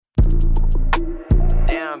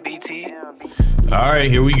BT. All right,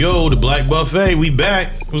 here we go. The Black Buffet. We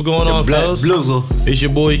back. What's going on, fellas? Blizzle. It's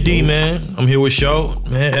your boy D, man. I'm here with Show,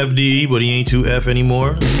 man. FDE, but he ain't 2F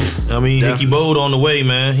anymore. I mean, Hickey Bode on the way,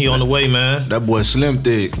 man. He on the way, man. That boy Slim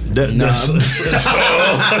Thick.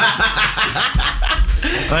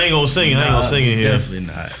 I ain't gonna sing it. I ain't gonna sing it here. Definitely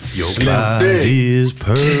not. Your Slim body Thick. is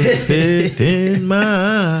perfect in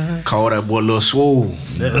my. Call that boy Lil Swole.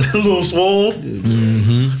 Little swole.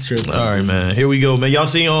 Sure. All right, man. Here we go, man. Y'all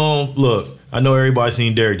seen look, I know everybody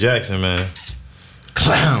seen Derek Jackson, man.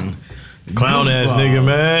 Clown Clown ass nigga,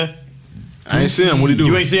 man. I ain't seen him. What he do?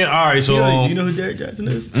 You ain't seen. All right, so you know who Derek Jackson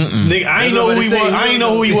is? nigga, I ain't know who he was. I ain't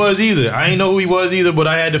know who he was either. I ain't know who he was either. But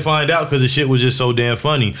I had to find out because the shit was just so damn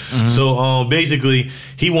funny. So basically,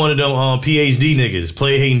 he one of them PhD niggas,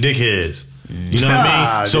 play hating dickheads. You know what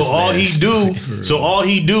I mean? So all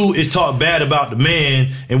he do is talk bad about the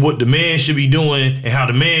man and what the man should be doing and how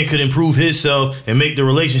the man could improve himself and make the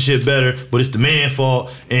relationship better. But it's the man's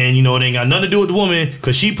fault, and you know it ain't got nothing to do with the woman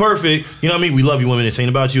because she perfect. You know what I mean? We love you, women. It ain't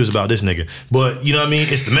about you. It's about this nigga. But you know what I mean?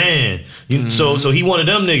 It's the man. So he one of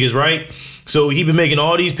them niggas, right? So he been making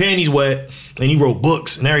all these panties wet, and he wrote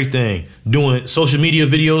books and everything, doing social media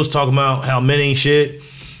videos talking about how men ain't shit.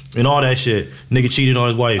 And all that shit. Nigga cheated on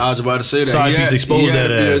his wife. I was about to say that. Side piece exposed that He had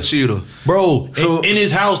to be a ass. cheater. Bro, So- in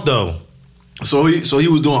his house though. So he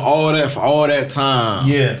was doing all that for all that time.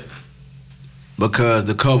 Yeah. Because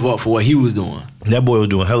to cover up for what he was doing. That boy was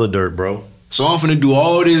doing hella dirt, bro. So I'm finna do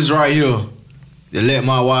all this right here to let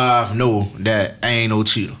my wife know that I ain't no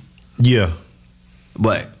cheater. Yeah.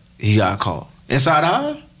 But he got caught. Inside the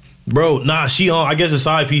house? Bro, nah, she I guess the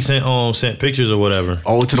side piece sent pictures or whatever.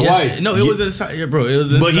 Oh, to the wife. No, it was inside. Yeah, bro. It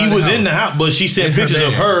was inside. But he was in the house. But she sent In her pictures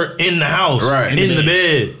of bed. her in the house. Right. In the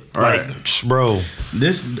bed. Right. Like, bro.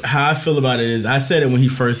 This how I feel about it is I said it when he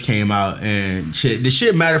first came out and shit. The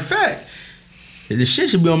shit, matter of fact, the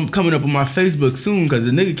shit should be coming up on my Facebook soon because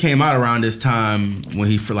the nigga came out around this time when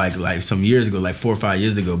he for like some years ago, like 4 or 5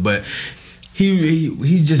 years ago. But he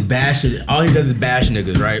just bashing. All he does is bash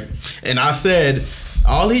niggas, right? And I said.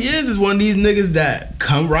 All he is one of these niggas that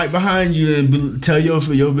come right behind you and tell your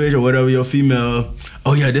bitch or whatever, your female,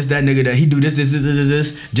 oh yeah, this that nigga that he do this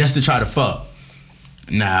just to try to fuck.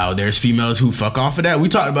 Now there's females who fuck off of that. We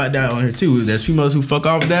talked about that on here too. There's females who fuck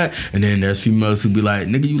off of that, and then there's females who be like,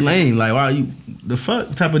 nigga, you lame. Like, why you the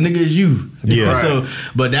fuck type of nigga is you? Yeah. Right. So,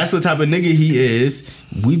 but that's what type of nigga he is.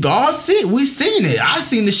 We've all seen it. I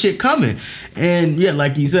seen the shit coming, and yeah,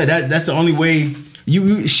 like you said, that's the only way.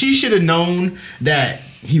 She should have known that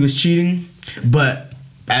he was cheating, but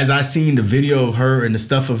as I seen the video of her and the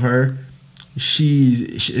stuff of her,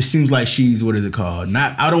 it seems like she's, what is it called?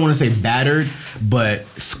 I don't want to say battered, but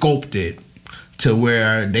sculpted to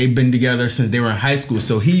where they've been together since they were in high school.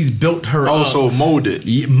 So he's built her up. Also molded.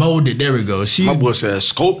 Yeah, molded. There we go. My boy said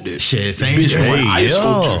sculpted. Shit, same Bitch difference. with ice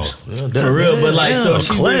sculptures. For real, but like, so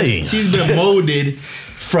clay. she's been molded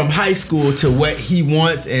from high school to what he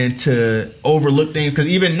wants and to overlook things. Because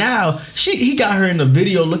even now, he got her in the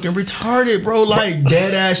video looking retarded, bro. Like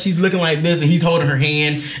dead ass. She's looking like this, and he's holding her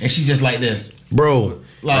hand, and she's just like this, Bro.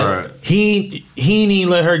 like. Right. He ain't even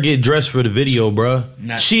let her get dressed for the video, bro.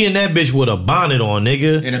 Not- She and that bitch with a bonnet on,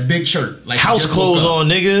 nigga. In a big shirt, like she House just clothes woke up. on,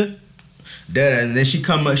 nigga. Dead, and then she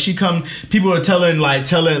come. People are telling,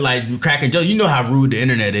 cracking jokes. You know how rude the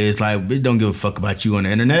internet is. Like, bitch, don't give a fuck about you on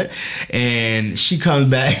the internet. And she comes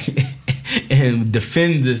back and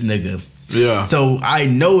defends this nigga. Yeah. So I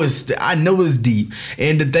know it's deep.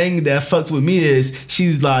 And the thing that fucks with me is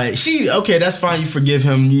she's like, okay, that's fine. You forgive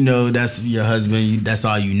him. You know, that's your husband. That's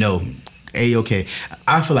all you know. Okay.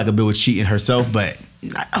 I feel like a bitch was cheating herself, but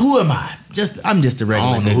who am I? I'm just a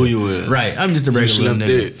regular I don't know nigga. who you is. Right. I'm just a regular Slim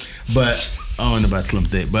nigga. Thick. But I don't know about Slim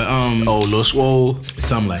Thick. But Oh, Lil Swole.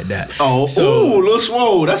 something like that. Oh, So- ooh, Lil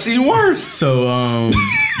Swole. That's even worse. So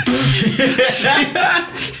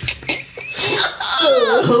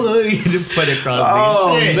put it across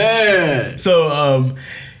Oh, me. Shit. man. So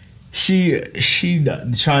she's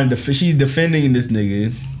defending this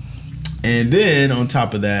nigga, and then on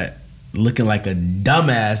top of that, looking like a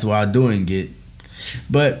dumbass while doing it.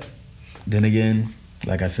 But then again,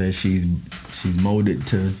 like I said, she's molded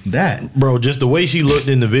to that. Bro, just the way she looked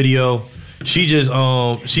in the video, she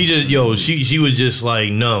was just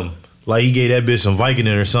like numb. Like he gave that bitch some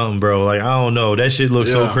Vicodin or something, bro. Like, I don't know. That shit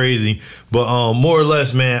looks so Yeah. crazy. But more or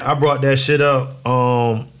less, man, I brought that shit up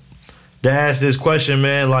to ask this question,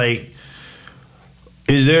 man. Like,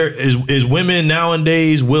 is women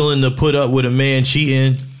nowadays willing to put up with a man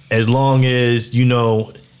cheating as long as, you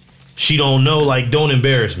know, she don't know, like, don't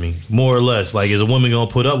embarrass me, more or less. Like, is a woman gonna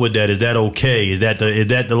put up with that? Is that okay? Is that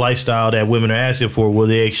the lifestyle that women are asking for? Will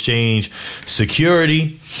they exchange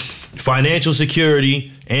security, financial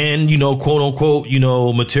security, and, you know, quote unquote, you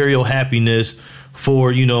know, material happiness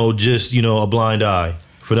for, you know, just, you know, a blind eye,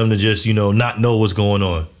 for them to just, you know, not know what's going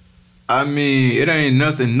on? I mean, it ain't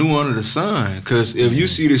nothing new under the sun. Cause if you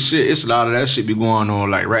see the shit, it's a lot of that shit be going on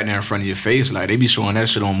like right there in front of your face. Like they be showing that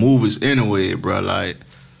shit on movies anyway, bro. Like,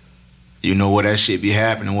 you know, where that shit be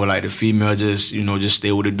happening, where like the female just, you know, just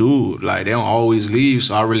stay with the dude. Like they don't always leave,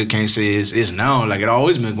 so I really can't say it's now. Like it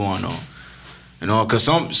always been going on. You know, cause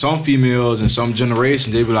some females in some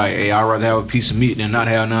generations, they be like, hey, I'd rather have a piece of meat than not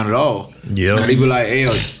have none at all. Yeah. They be like, hey,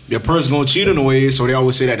 your person gonna cheat in a way, so they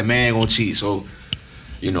always say that the man gonna cheat. So,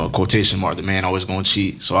 you know, quotation mark, the man always gonna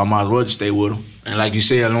cheat. So I might as well just stay with him. And like you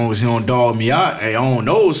say, as long as he don't dog me out, hey, I don't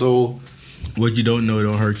know, so. What you don't know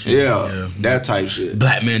don't hurt you. Yeah, that type shit.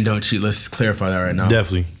 Black men don't cheat. Let's clarify that right now.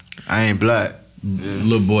 Definitely. I ain't black.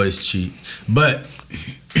 Little boys cheat. But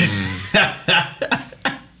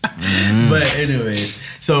but anyways,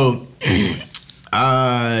 so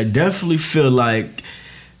I definitely feel like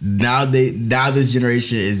now this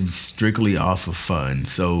generation is strictly off of fun.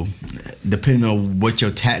 So depending on what your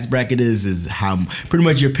tax bracket is how pretty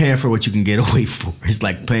much you're paying for what you can get away for. It's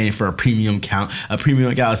like paying for a premium account, a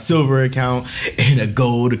silver account, and a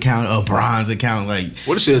gold account, a bronze account. Like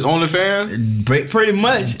what it says, OnlyFans? Pretty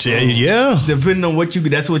much. Yeah. Depending on what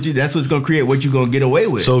that's what's gonna create what you gonna get away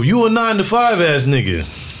with. So if you a 9-to-5 ass nigga,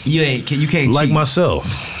 you can't like cheat. Myself.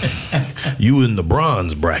 You in the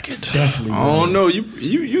bronze bracket. Definitely. I don't know.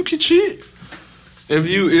 You can cheat if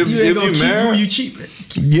you married. You cheat.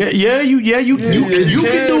 Yeah. You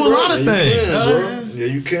can do a lot of things. Yeah,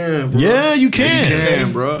 you can, bro. Yeah, you can. You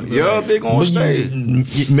can, bro. Y'all big on stage.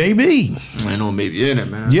 Maybe. I know maybe in it,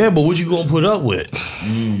 man. Yeah, but what you gonna put up with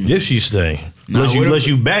if she stay? Unless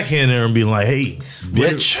you backhand her and be like, hey,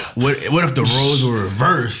 bitch. What if the roles were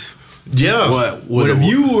reversed? Yeah. What if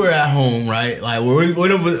you were at home, right? Like,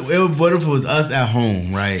 what if it was us at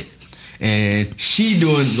home, right? And she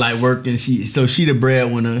doing like work, and she the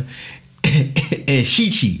breadwinner, and she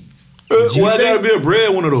cheat. Why gotta be a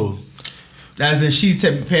breadwinner though? As in, she's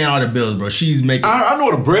paying all the bills, bro. She's making. I know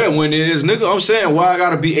what a breadwinner is, nigga. I'm saying, why I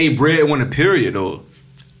gotta be a breadwinner? Period, though.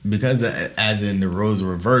 Because as in the roles are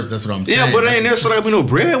reversed. That's what I'm saying. Yeah, but it ain't necessarily be no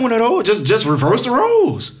breadwinner though. Just reverse the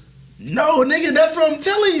roles. No, nigga, that's what I'm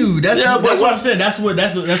telling you. That's what I'm saying. That's what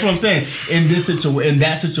I'm saying. In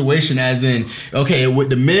that situation, as in, okay, with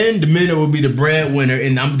the men will be the breadwinner,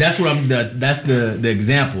 and that's the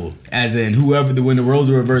example. As in, when the roles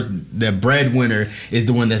are reversed, the breadwinner is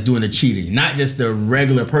the one that's doing the cheating, not just the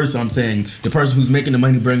regular person. I'm saying the person who's making the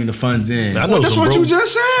money, bringing the funds in. I know that's what you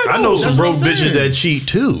just said. I know some broke bitches that cheat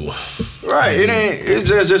too. Right, it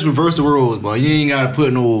just reverse the roles, boy. You ain't gotta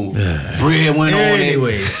put no breadwinner on it.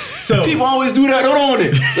 Anyway. So people always do that on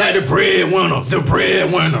it, like the breadwinner. Who's making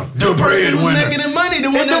the money? The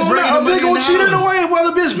one that's bringing the money. They gonna cheat in the way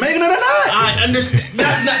whether bitch making it or not. I understand.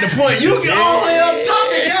 That's not the point. You get all the way up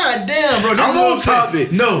topic. God damn, bro. I'm on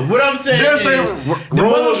topic. No, what I'm saying just say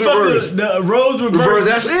roles reverse. The roles reverse.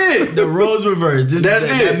 That's it. The roles reverse. That's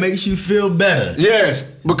it. That makes you feel better. Yes,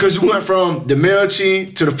 because you went from the male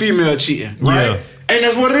cheating to the female cheating, right? Yeah. And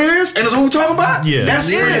that's what it is, and that's what we're talking about. Yeah, that's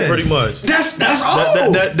it. Pretty much. That's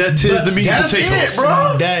all. That tis the meat and potatoes, it,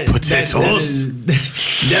 bro. Potatoes.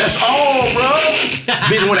 That's all, bro.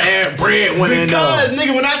 Bitch want to add bread because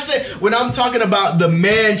nigga, when I'm talking about the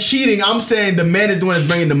man cheating, I'm saying the man is the one that's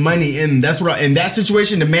bringing the money in. That's what in that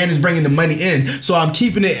situation, the man is bringing the money in. So I'm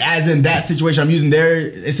keeping it as in that situation. I'm using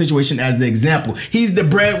their situation as the example. He's the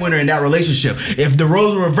breadwinner in that relationship. If the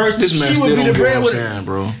roles were reversed, she would be the breadwinner.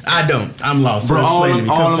 Bro, I don't. I'm lost. Bro, all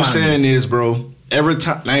I'm saying is, bro, every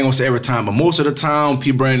time, I ain't gonna say every time, but most of the time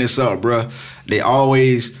people bring this up, bro, they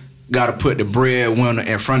always gotta put the breadwinner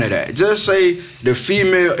in front of that. Just say the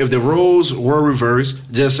female, if the roles were reversed,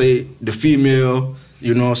 just say the female,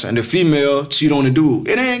 you know what I'm saying, the female cheat on the dude.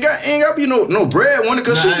 It ain't got to be no breadwinner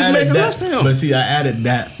because she can make the rest of him. But see, I added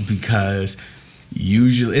that because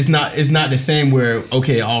usually it's not the same where,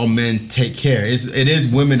 okay, all men take care. It is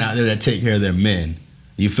women out there that take care of their men.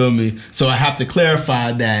 You feel me? So I have to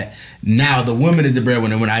clarify that now the woman is the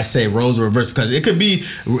breadwinner when I say roles are reversed, because it could be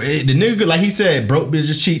the nigga, like he said, broke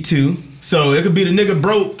bitches cheat too. So it could be the nigga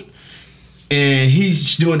broke and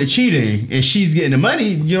he's doing the cheating and she's getting the money.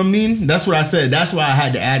 You know what I mean? That's what I said. That's why I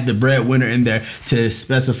had to add the breadwinner in there to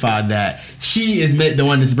specify that she is the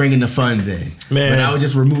one that's bringing the funds in. Man, but I would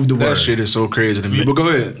just remove the word. That shit is so crazy to me. But go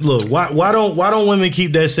ahead. Look, why don't women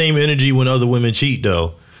keep that same energy when other women cheat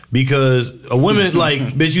though? Because a woman, like,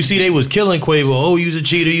 bitch, you see they was killing Quavo. Oh, you's a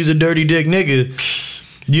cheater, you's a dirty dick nigga.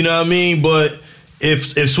 You know what I mean? But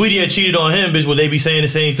if Sweetie had cheated on him, bitch, would they be saying the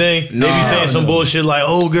same thing? They be saying some bullshit like,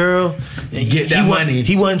 oh, girl, get that money.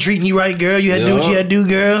 He wasn't treating you right, girl. You had to do what you had to do,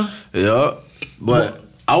 girl. Yeah. But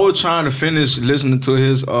I was trying to finish listening to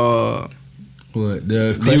his What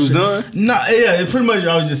the he was done? No, yeah, pretty much.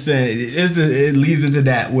 I was just saying it leads into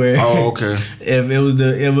that where okay. if it was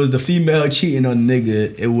the female cheating on the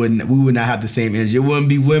nigga, we would not have the same energy. It wouldn't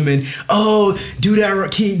be women. Oh, do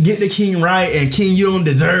that, King, get the king right, and King, you don't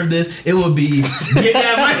deserve this. It would be get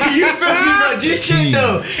that money. You feel me, bro? Just shit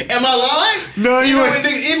though. Am I lying? No, even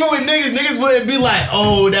with niggas wouldn't be like,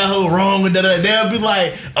 oh, that whole wrong and da-da. They'll be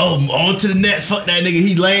like, oh, on to the next. Fuck that nigga.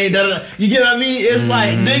 He lame. Da-da. You get what I mean? It's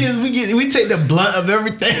like niggas. We take the blunt of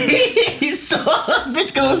everything. So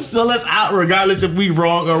bitch gonna sell us out regardless if we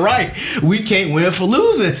wrong or right. We can't win for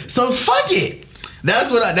losing. So fuck it.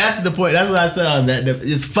 That's the point. That's what I said on that.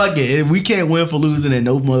 Just fuck it. We can't win for losing in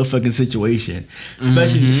no motherfucking situation.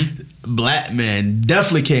 Especially black men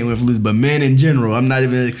definitely can't win for losing, but men in general. I'm not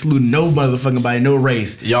even excluding no motherfucking body, no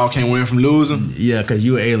race. Y'all can't win from losing? Yeah, cause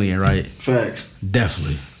you an alien, right? Facts.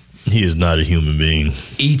 Definitely. He is not a human being.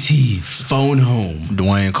 E.T. Phone home.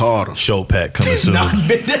 Dwayne Carter. Short pack coming soon.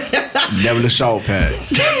 Never the short pack.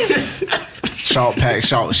 Short pack,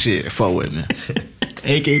 short shit. Fuck with me.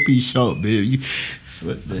 AKP short, baby.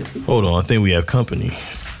 Hold on, I think we have company.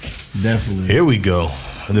 Definitely. Here we go.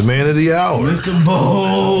 The man of the hour. Mr.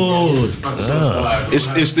 Bold.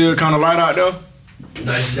 It's still kind of light out there?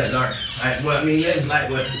 No, it's that dark. Well, I mean, yeah, it's light,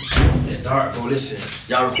 but it's dark. Bro, listen.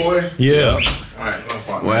 Y'all recording? Yeah. Alright, my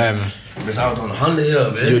fault. What happened? Because I was on 100 here,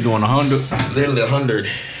 man. You were doing 100? Literally 100.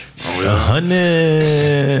 Oh, yeah.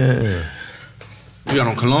 100. You got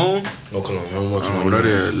on cologne? No cologne. I don't want Oh, that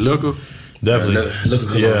is liquor? Definitely. Liquor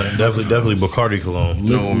cologne. Yeah, definitely Bacardi cologne.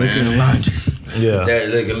 No, man. Yeah. That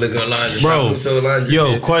liquor laundry. Bro, So laundry,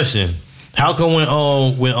 yo, man. question. How come when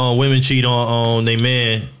women cheat on they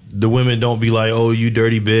man, the women don't be like, oh, you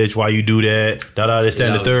dirty bitch, why you do that? Da this, that,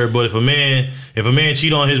 and the third. But if a man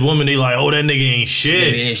cheat on his woman, they like, oh, that nigga ain't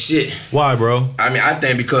shit. Nigga ain't shit. Why, bro? I mean, I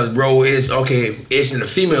think because, bro, it's in the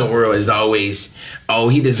female world, it's always, oh,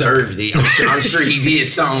 he deserved it. I'm sure he did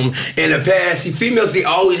something in the past. See, females, they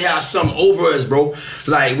always have something over us, bro.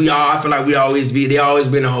 Like, I feel like they always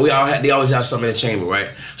have something in the chamber, right?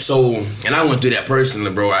 So, and I went through that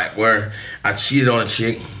personally, bro, where I cheated on a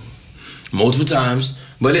chick multiple times.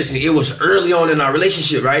 But listen, it was early on in our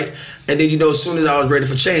relationship, right? And then, as soon as I was ready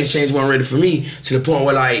for change wasn't ready for me, to the point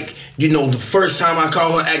where, like, the first time I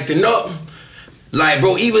caught her acting up, like,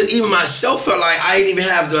 bro, even myself felt like I didn't even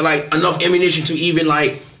have the, like, enough ammunition to even,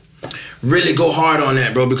 like, really go hard on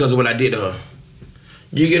that, bro, because of what I did to her.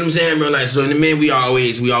 You get what I'm saying, bro? Like, so in the men, we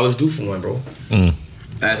always do for one, bro.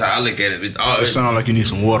 That's how I look at it. It sounds like you need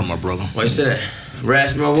some water, my brother. Why you say that?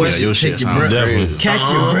 Rasp my voice? Yeah, your shit sounds crazy. Catch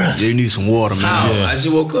your breath. Yeah, you need some water, man. Yeah. I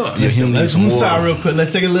just woke up. Yeah, him need Let's some move water. side real quick.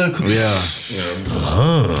 Let's take a little quick. Yeah.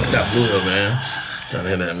 That flew up, man. Trying to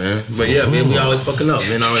hear that, man. But yeah, man, we always fucking up.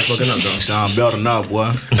 Men always fucking up, though. You sound better now,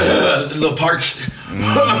 boy. A little parched.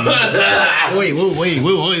 Wait.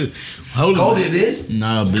 Hold on. COVID, bitch.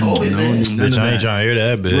 Nah, bitch. COVID, man. Bitch, I ain't trying to hear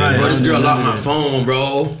that, bitch. Right. Bro, this girl locked my phone,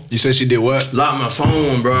 bro. You said she did what? Locked my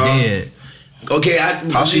phone, bro. Yeah. Okay,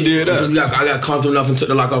 How she did that? I got comfortable enough and took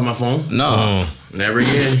the lock off my phone. No. Never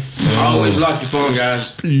again. Always lock your phone,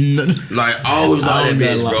 guys. Like, always lock that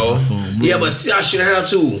bitch, bro. Yeah, but see, I shouldn't have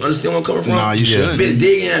to. Understand where I'm coming from? Nah, you shouldn't. Bitch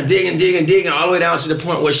digging all the way down to the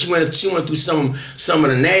point where she went through some of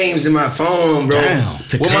the names in my phone, bro. Damn.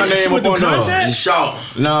 What my name up on there? Just shout.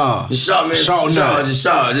 Nah. Just shout, man. Shout nut. Just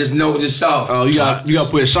shout. Just shout. Oh, you got to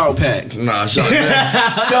put a salt pack. Nah, shout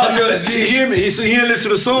nuts. Shout nuts, See bitch. him, he didn't listen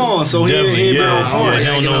to the song, so he Definitely, ain't been on yeah, point. he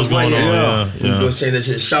don't know what's going on. Yeah. Go say that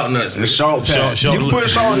shit. Shout nuts, man. The salt pack. Salt- You can put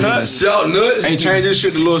salt nuts. Shout nuts. Ain't change this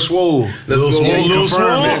shit to Lil Swole. Lil Swole. Yeah, he Lil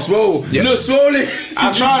confirmed Swole? it. Swole. Yeah. Lil Swole.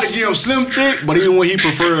 I tried to give him Slim Thick, but even when he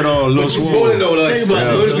preferred Lil Lil Swole. Swole though, like Think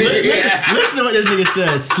about Swole. it. Listen to what this nigga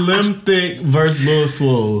said. Slim Thick versus Lil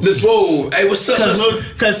Swole. Lil Swole. Hey, what's up?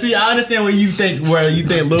 Cause see, I understand where you think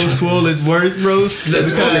Lil Swole is worse, bro. Because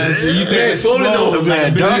you think Man, Swole though.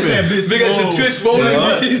 Man, Big at your twist, Swole.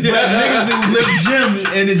 But niggas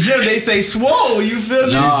in the gym, they say swole, you feel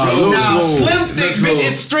me? Nah, Lil Swole. Slim Thick, Lil bitch, Swole.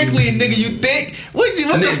 it's strictly, nigga, you think? What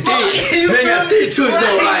the fuck? They got thick tush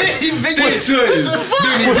though, like thick tush.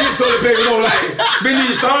 Big toilet paper though, like big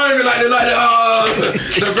these sorry like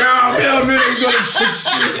the brown mailman ain't gonna just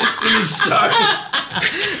shit. These sorry.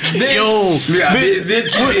 Yo, Yeah,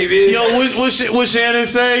 bitch. Yo, what Shannon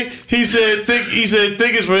say? He said thick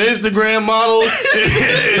is for Instagram models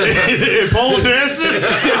and pole dancers.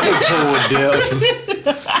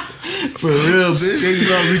 For real,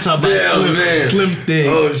 bitch. We talking about slim thing.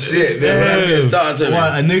 Oh shit, man. Talking to me.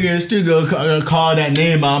 A nigga in the street go call that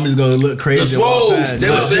name, I'm just gonna look crazy. The Swole.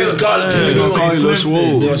 They would call it to me. Gonna call you Lil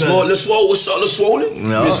Swole. Lil Swole. What's up, Lil Swollen?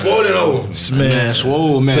 No. Lil Swollen over. Man,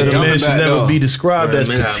 Swole, man. So the man should never be described as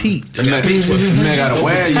Man, petite. Man gotta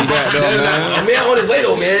wear you that though, man. Man on his way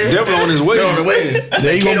though, man. Definitely on his way. On the way.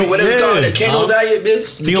 There you Kano, go. whatever it's called, the Kano diet,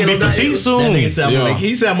 bitch. He gonna be petite That soon. nigga said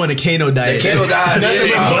he said I'm on the Kano diet. The Kano diet.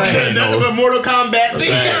 Nothing but Mortal Kombat.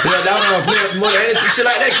 Yeah, that one playing more and some shit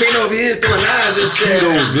like that. Kano be here throwing knives and shit.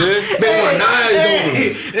 Been throwing knives,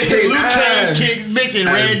 though. Luke Cage kicks bitch and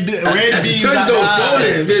red beans Touch out those the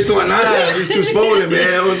swollen. Been throwing knives. It's too swollen,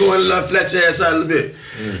 man. I'm going to let flat your ass out a little bit.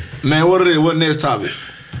 Man, what are they? What next topic?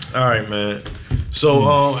 All right, man. So,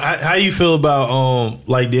 how you feel about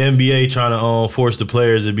like the NBA trying to force the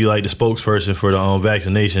players to be like the spokesperson for the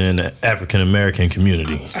vaccination in the African American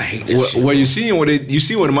community? I hate that shit. Well, you see what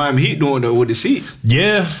the Miami Heat doing with the seats.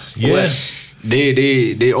 Yeah. What?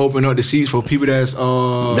 They open up the seats for people that's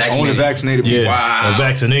only vaccinated people. Yeah, Wow. a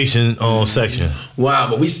vaccination section. Wow,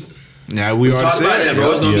 but we We talk already about said that,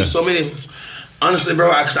 bro. It's gonna Yeah. be so many. Honestly,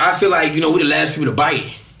 bro, I feel like we the last people to bite.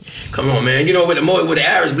 Come on, man. With the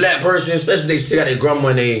average black person, especially they still got their grandma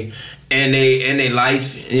and they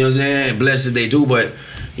life. You know what I'm saying? Blessed that they do, but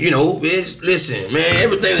listen, man.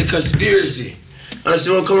 Everything's a conspiracy.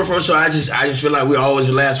 Understand where I'm coming from? So I just feel like we're always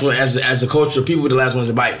the last one as a culture. People, the last ones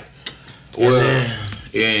to bite. Well,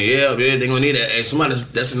 yeah, man. They gonna need that. Hey, somebody,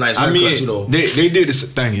 that's a nice haircut too, though. they did this.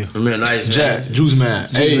 Thank you, Man, nice, man. Jack Juice Man.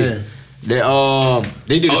 Juice Man.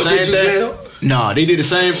 They did the same Juice Man, thing. though? Nah, they did the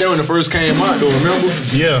same thing when it first came out, though. Remember?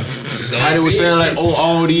 Yeah. How they were saying like,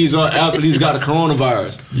 all these athletes got the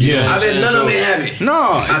coronavirus. Yeah. I bet none of them ain't have it. No,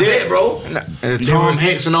 I bet, bro. Tom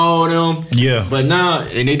Hanks and all of them. Yeah. But now,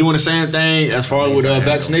 and they doing the same thing as far as with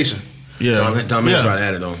vaccination. Yeah. Tom Hanks probably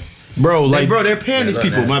had it on. Bro, like, bro, they're paying these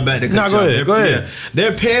people. My bad. Nah, go ahead. Go ahead. Yeah,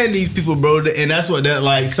 they're paying these people, bro, and that's what they're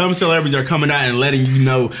like. Some celebrities are coming out and letting you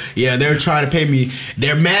know, yeah, they're trying to pay me.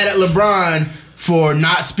 They're mad at LeBron for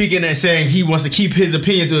not speaking and saying he wants to keep his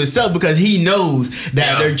opinion to himself because he knows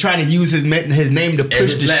that they're trying to use his name to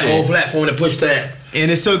push the shit. Whole platform to push that. And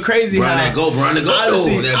it's so crazy Brian how that go,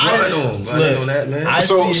 honestly, on that, man.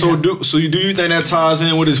 So do you think that ties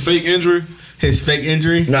in with his fake injury? His fake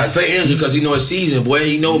injury. Nah, fake injury because his season,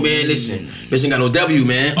 boy. Man, listen, ain't got no W,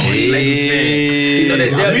 man. Oh, he Lakers fan.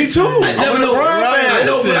 That W. Me too. I never know. I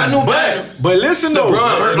know, but I knew about him. But listen though.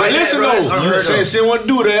 You saying she want to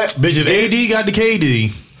do that? bitch, if AD got the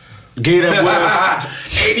KD, Gave that boy.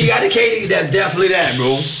 AD got the KDs. That's definitely that,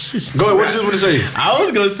 bro. Go ahead. What you want to say? I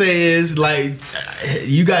was gonna say is like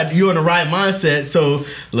you in the right mindset. So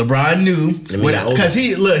LeBron knew because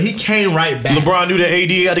he came right back. LeBron knew that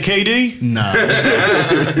AD got the KD.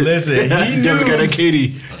 Nah, listen, he knew. Never got a kitty.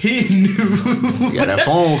 He knew. You got that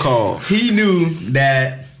phone call. He knew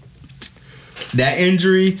that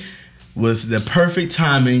injury was the perfect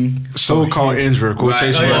timing. So-called injury,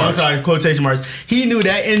 quotation I'm marks. sorry, quotation marks. He knew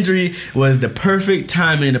that injury was the perfect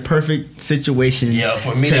timing, the perfect situation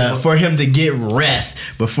for him to get rest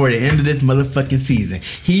before the end of this motherfucking season.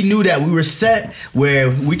 He knew that we were set where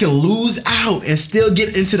we can lose out and still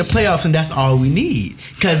get into the playoffs, and that's all we need.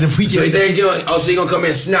 Because if we So he gonna come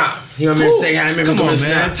in snap. He gonna say, I remember come on, coming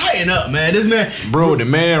man, snap. tighten up, man. This man, Bro, the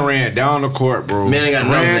man ran down the court, bro. Man ain't got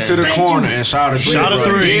no ran man. to the Thank corner you. and shot a three. Shot a bro.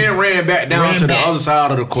 three. Then ran back down to the other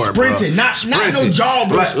side of the court, sprinting, bro. not no jog,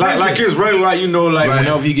 bro. Like it's regular, like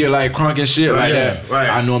whenever you get like crunk and shit like that. Right.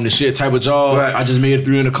 I know I'm the shit type of jog. Right. I just made a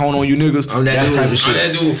three in the cone on you niggas. I'm that dude. type of shit. I'm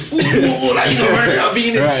that dude. Like you heard out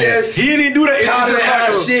being in the chair. He didn't even do that. It's Powder just that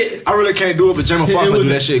like shit. I really can't do it, but Jamie Foxx do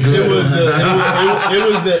that shit good.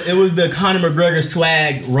 It was the Conor McGregor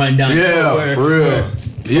swag rundown. Yeah, for real.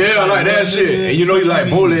 Yeah, I like that shit. And you know you like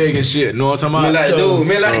bow leg and shit. Know what I'm talking about?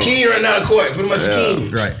 Man, like the king right now in court. Pretty much the king.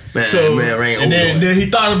 Right. Man, So, man, rain and then he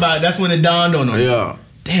thought about it. That's when it dawned on him. Yeah.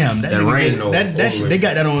 Damn, that rain shit, they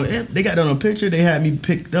got that on. They got that on a picture. They had me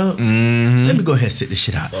picked up. Let me go ahead and sit this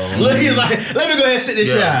shit out. Look, he's like, let me go ahead and sit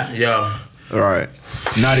this shit out. Yeah. All right.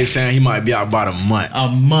 Now they saying he might be out about a month. A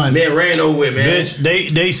month. Man, rain over with, man. Bitch,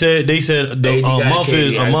 they said the, AD a got month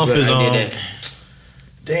KD. is I did that.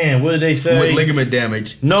 Damn, what did they say? With ligament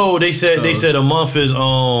damage. No, they said a month is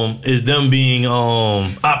them being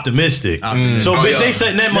optimistic. So bitch, they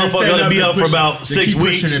setting that motherfucker to be up for about 6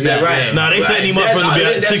 weeks. Right. Nah, they setting him up for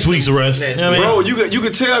be 6 weeks of rest. You know what I mean? Bro, you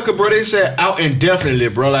could tell, cause bro, they said out indefinitely,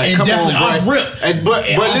 bro. Like, come on, bro. But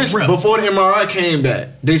listen, before the MRI came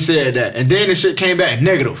back, they said that, and then the shit came back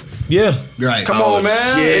negative. Yeah. Right. Come on,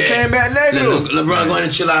 man. It came back negative. LeBron going to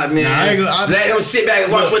chill out, man. Let him sit back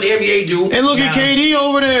and watch what the NBA do. And look at KD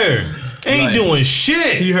over there. Ain't doing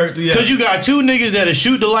shit. He hurt. Because you got two niggas that'll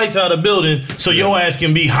shoot the lights out of the building so your ass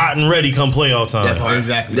can be hot and ready come playoff time. That part.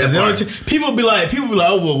 Exactly. People be like,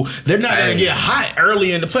 oh, well, they're not going to get hot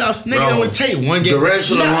early in the playoffs. Nigga, it would take one game.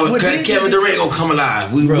 Kevin Durant going to come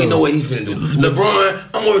alive. We know what he finna do. LeBron,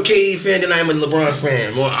 I'm more a KD fan than I am a LeBron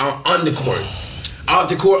fan. More on the court. Off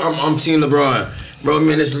the court, I'm Team LeBron. Bro,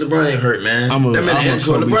 man, this LeBron ain't hurt, man.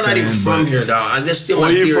 LeBron not even from here, dog. That's still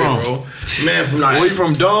my theory, bro. Man, from like... Where you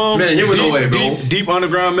from, Dom? Man, he was nowhere, bro. Deep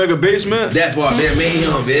underground mega basement? That part, man, made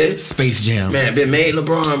him, man. Space Jam. Man, been made LeBron,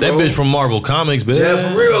 bro. That bitch from Marvel Comics, bitch. Yeah,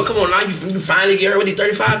 for real. Come on, now you finally get her with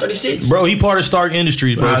 35, 36. Bro, he part of Stark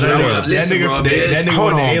Industries, bro. Listen, bro,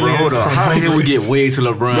 Hold on. How the hell we get way to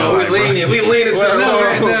LeBron? Bro, we leaning to the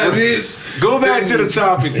left right now, bitch. Go back to the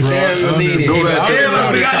topic, bro. Go back to the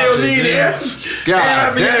topic.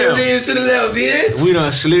 God damn. To the left, then. We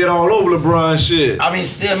done slid all over LeBron shit. I mean,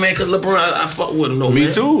 still, man, because LeBron, I fuck with him, though, man.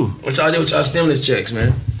 Me too. What y'all did with y'all stimulus checks,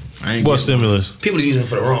 man? What stimulus? People are using it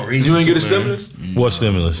for the wrong reason. You ain't get a stimulus? What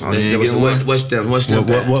stimulus? What's stem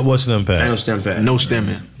pack? What's stem pack? Ain't no stem pack. No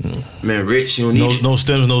stemming. Man, Rich, you don't need it. No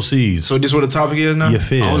stems, no seeds. So this what the topic is now? You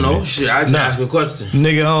feel? I don't know. Shit, I just asked a question.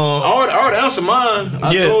 Nigga, I already answered mine.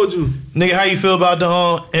 I told you. Nigga, how you feel about the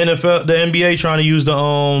NFL, the NBA trying to use the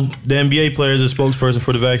NBA players as spokesperson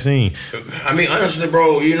for the vaccine? I mean, honestly,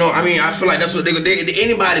 bro, you know, I mean, I feel like that's what anybody,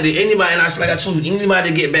 and I told you, anybody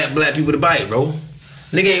to get back black people to bite, bro.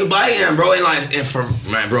 Nigga ain't biting, bro.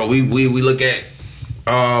 Bro, we look at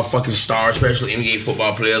fucking stars, especially NBA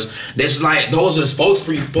football players. That's like those are the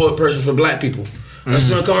spokespersons for black people.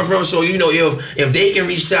 That's where I'm coming from. So you know, if they can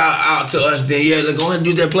reach out to us, then yeah, go ahead and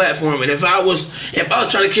use that platform. And if I was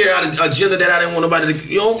trying to carry out an agenda that I didn't want nobody to,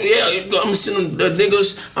 I'm gonna send the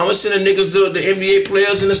niggas to the NBA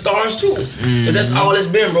players and the stars too. And that's all it's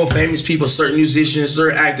been, bro. Famous people, certain musicians,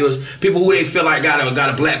 certain actors, people who they feel like got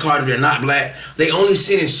a black card if they're not black. They only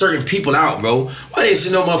sending certain people out, bro. Why they ain't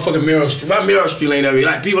send no motherfucking Meryl Streep? Why Meryl Streep ain't ever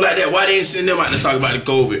like people like that? Why they ain't send them out to talk about the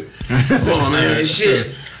COVID? Come on, man,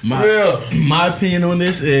 shit. My opinion on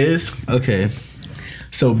this is, okay,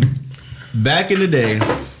 so back in the day,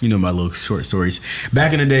 you know my little short stories.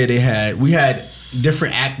 Back in the day, we had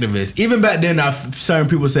different activists. Even back then, certain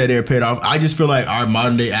people said they were paid off. I just feel like our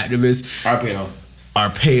modern day activists are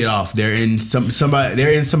paid off. They're in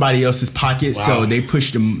somebody else's pocket, so they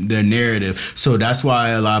push their narrative. So that's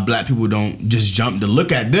why a lot of black people don't just jump to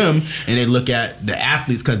look at them, and they look at the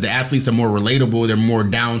athletes, because the athletes are more relatable. They're more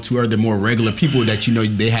down to earth. They're more regular people that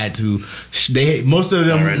most of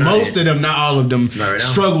them, not all of them,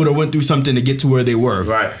 struggled or went through something to get to where they were.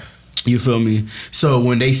 Right. You feel me? So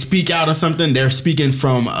when they speak out of something, they're speaking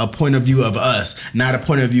from a point of view of us, not a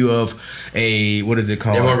point of view of what is it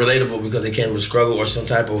called? They're more relatable because they came from a struggle or some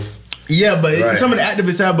type of... Yeah, but some of the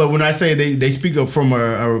activists have, but when I say they speak up from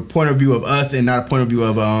a point of view of us and not a point of view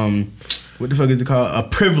of, what the fuck is it called? A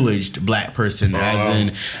privileged black person,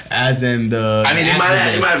 as in the... I mean, they might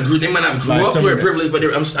have grew up with privilege, but they're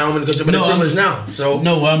privileged now. So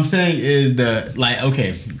no, what I'm saying is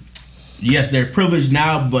yes, they're privileged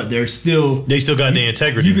now, but they still got their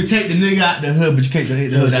integrity. You can take the nigga out the hood, but you can't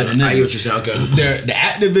take the hood out the nigga. I hear what you're saying. Okay. The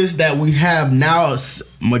activists that we have now,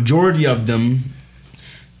 majority of them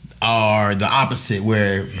are the opposite,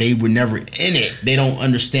 where they were never in it. They don't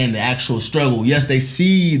understand the actual struggle. Yes, they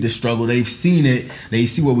see the struggle. They've seen it. They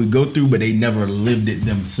see what we go through, but they never lived it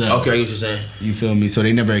themselves. Okay, I get what you're saying. You feel me? So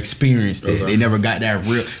they never experienced it. They never got that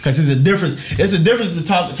real. Because it's a difference. It's a difference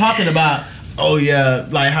between talking about... Oh yeah,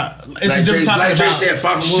 like how like Drake said,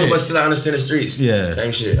 far from hood, but still I understand the streets. Yeah,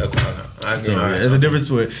 same shit. Okay. There's a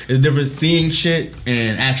difference seeing shit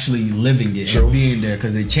and actually living it and being there,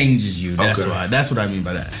 because it changes you. That's what I mean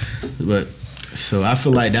by that. But so I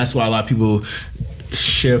feel like that's why a lot of people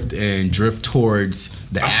shift and drift towards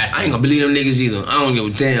the athletes. I ain't gonna believe them niggas either. I don't give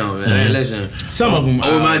a damn, man. Listen, some of them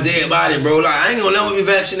over my dead body, bro. Like I ain't gonna let me be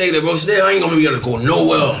vaccinated, bro. Still, I ain't gonna be able to go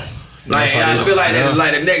nowhere. Like I feel like that,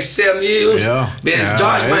 like the next 7 years,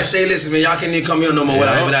 Josh might say, "Listen, man, y'all can't even come here no more."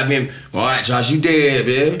 Without being, all right, Josh, you dead,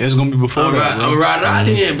 man. It's gonna be before I'm gonna ride it out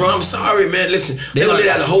then, bro. I'm sorry, man. Listen, they gonna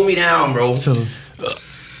let that hold me down, bro.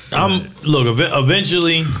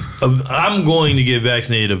 Eventually, I'm going to get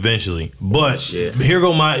vaccinated eventually. But here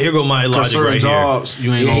go my logic right jobs,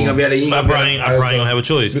 here. You ain't gonna be able to. I probably don't have a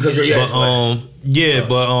choice because you're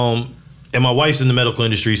and my wife's in the medical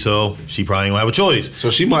industry, so she probably ain't gonna have a choice. So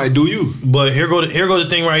she might do you. But here go the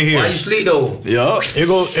thing right here. Why you sleep though? Yeah. Here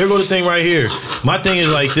go the thing right here. My thing is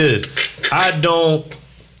like this. I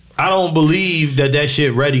don't believe that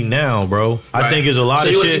shit ready now, bro. I think it's a lot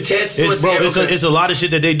of shit. It's a lot of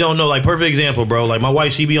shit that they don't know. Like, perfect example, bro. Like, my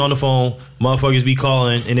wife, she be on the phone, motherfuckers be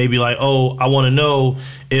calling, and they be like, "Oh, I want to know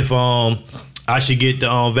if I should get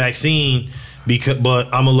the vaccine but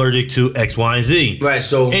I'm allergic to X, Y, and Z." Right.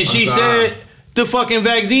 So, and she said the fucking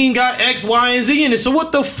vaccine got X, Y, and Z in it. So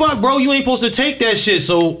what the fuck, bro? You ain't supposed to take that shit.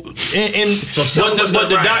 But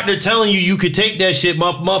the doctor telling you could take that shit,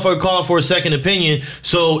 motherfucker calling for a second opinion.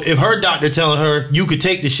 So if her doctor telling her you could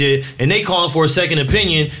take the shit, and they calling for a second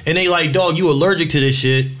opinion, and they like, dog, you allergic to this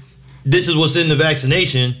shit. This is what's in the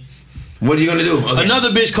vaccination. What are you gonna do? Okay.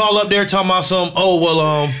 Another bitch call up there talking about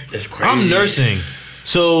That's crazy. I'm nursing.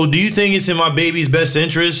 So, do you think it's in my baby's best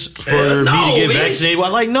interest for me to get vaccinated?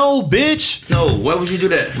 Well, like, no, bitch. No, why would you do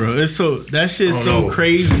that, bro? That shit's so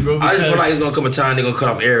crazy, bro. I just feel like it's gonna come a time they're gonna cut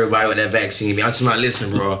off everybody with that vaccine. I'm just not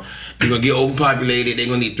listening, bro. You're gonna get overpopulated. They're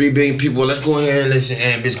gonna need 3 billion people. Let's go ahead and listen.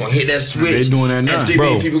 And it's gonna hit that switch. They doing that now, and 3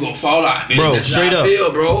 billion people gonna fall out. Man. Bro, That's straight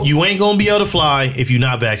up, bro. You ain't gonna be able to fly if you're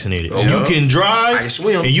not vaccinated. Oh, you can drive, I can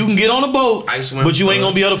swim, and you can get on a boat, I can swim, but you ain't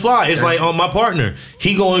gonna be able to fly. It's like my partner.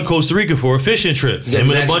 He going to Costa Rica for a fishing trip. Him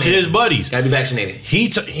and a bunch of his buddies. Gotta be vaccinated. He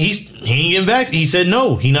ain't getting vaccinated. He said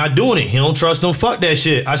no. He not doing it. He don't trust them. Fuck that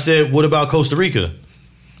shit. I said, what about Costa Rica?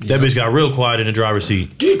 That bitch got real quiet in the driver's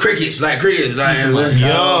seat. Dude, crickets. Because that's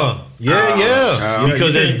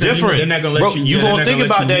different. They're not gonna let you. You gonna think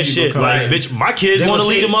about that shit, like, bitch. My kids want to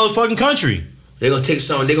leave the motherfucking country. They're gonna take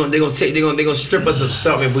something. They're gonna strip us of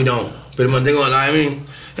stuff if we don't. Pretty much, they're gonna. I mean,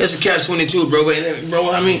 it's a catch-22, bro. But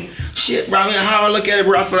bro, I mean, shit, bro. I mean, how I look at it,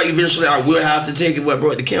 bro. I feel like eventually I will have to take it, but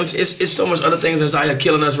bro, the camps. It's so much other things that's out here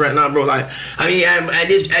killing us right now, bro. Like, I mean, at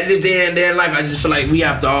this day and life, I just feel like we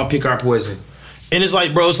have to all pick our poison. And it's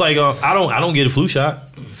like, bro, it's like I don't get a flu shot.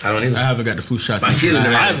 I don't either. I haven't got the flu shot since. I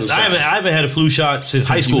haven't had a flu shot since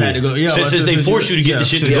high school. Since they force you to get the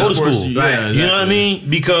shit to go to school. Right. Exactly. You know what I mean?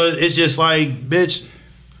 Because it's just like, bitch.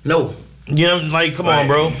 No. You know, like, come on,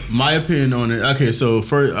 bro. My opinion on it. Okay, so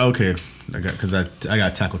first, I got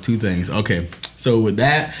to tackle 2 things. Okay, so with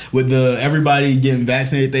the everybody getting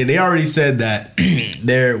vaccinated thing, they already said that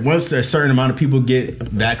once a certain amount of people get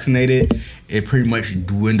vaccinated, it pretty much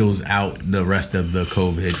dwindles out the rest of the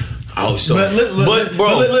COVID. Oh, so but bro,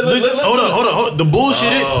 hold on. The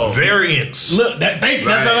bullshit is variants. Look, thank you.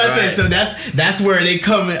 That's what I said. So that's where they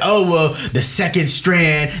come in. Oh well, the second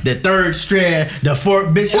strand, the third strand, the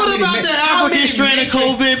fourth. Bitch, what about the African strand of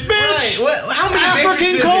COVID, bitch? Right. How many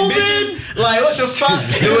African COVID? Like, what the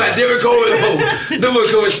fuck? You got different COVID. Different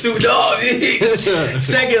COVID suit dog.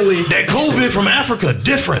 Secondly, that COVID from Africa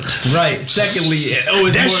different. Right. Secondly,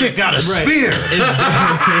 that shit got a spear.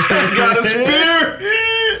 Got a spear.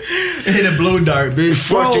 And a blow dart, bitch.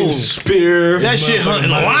 Fucking spear. That shit hunting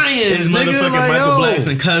lions, nigga. Motherfucking like, Michael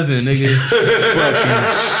Blackson cousin, nigga.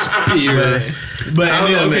 Fucking spear. But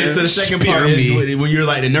so the second part is when you're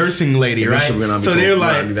like the nursing lady, right? So they're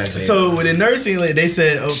like, so with the nursing lady, they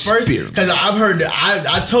said first, because I've heard,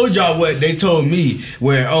 I told y'all what they told me,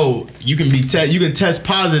 where you can you can test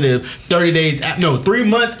positive 30 days, 3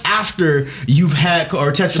 months after you've had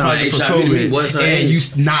or tested positive for COVID, and you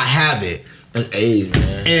not have it. That's AIDS,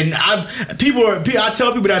 man. And I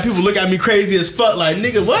tell people that people look at me crazy as fuck, like,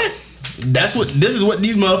 nigga, what? This is what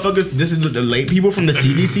these motherfuckers, this is what the late people from the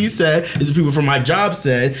CDC said, this is people from my job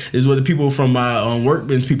said, this is what the people from my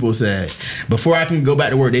workbench people said. Before I can go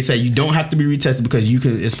back to work, they said you don't have to be retested because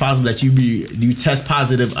it's possible that you test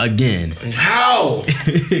positive again. How?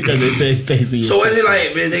 Because they say it stays in your So is it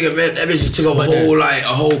like, man, nigga, that bitch just took a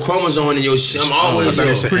whole chromosome in your shit? I'm always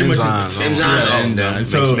pretty much enzyme.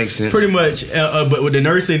 So makes sense. Pretty much, but with the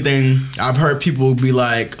nursing thing, I've heard people be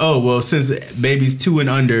like, oh well, since the baby's 2 and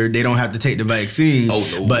under, they don't have to take the vaccine,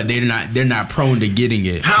 but they're not prone to getting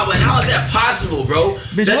it. How is that possible, bro?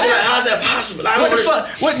 Bitch, how's that possible? What the fuck?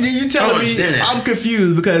 What you telling me? I'm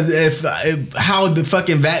confused because if how the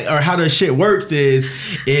fucking how the shit works is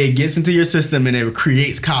it gets into your system and it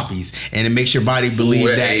creates copies and it makes your body believe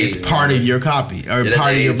that it's part of your copy or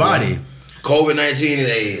part of your body. COVID-19 is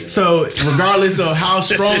AIDS. So regardless of how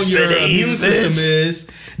strong your immune system is,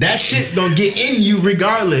 that shit gonna get in you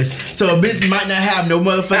regardless. So a bitch might not have no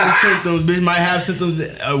motherfucking symptoms. Bitch might have symptoms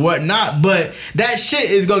or whatnot, but that shit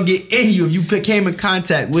is gonna get in you if you came in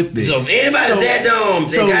contact with it. So if anybody's that dumb,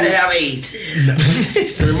 they gotta have AIDS.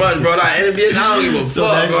 Pretty much, bro. I don't give a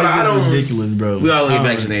fuck, bro. I don't. Ridiculous, bro. We all get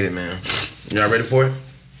vaccinated, man. Y'all ready for it?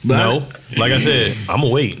 No, like I said, I'm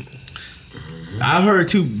gonna wait. I heard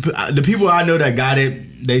too. The people I know that got it,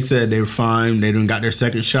 they said they were fine. They done got their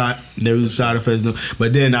second shot. There was side effects,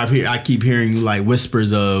 but then I keep hearing like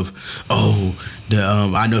whispers of,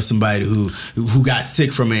 I know somebody who got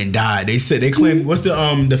sick from it and died. They said they claim what's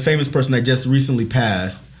the famous person that just recently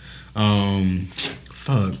passed.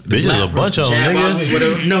 Bitches a bunch of them,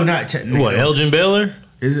 nigga. No, not Chad. What, Elgin Baylor?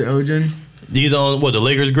 Is it Elgin? He's on what, the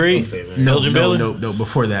Lakers great? Elgin Baylor? No,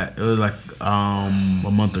 before that. It was like a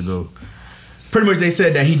month ago. Pretty much they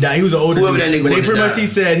said that he died. He was an older Whoever dude. that nigga But was pretty that much he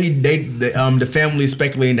said the family is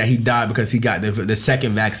speculating that he died because he got the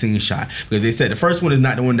second vaccine shot. Because they said the first one is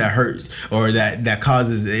not the one that hurts or that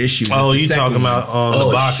causes the issue. Oh, you talking about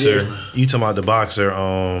the boxer. Shit. You talking about the boxer,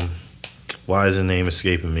 why is his name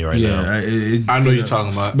escaping me right now? I know you're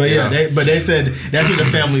talking about. But they said that's what the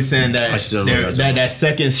family's saying that that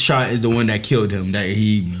second shot is the one that killed him. That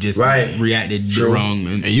he just reacted wrong.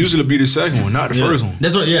 And usually be the second one, not the first one.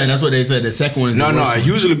 That's what they said. The second one is no. It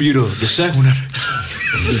usually be the second one.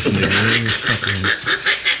 This nigga is fucking.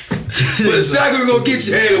 But the second gonna get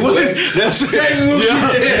your head, boy. That second gonna get your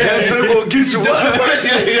head. That second gonna get you. That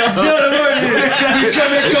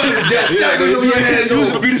second gonna get your head.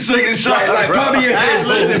 Usually be the second shot. Like probably your head.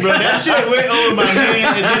 Listen, bro, that shit went over my head,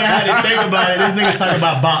 and then I had to think about it. This nigga talking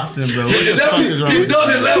about boxing, bro. What the fuck is wrong? You done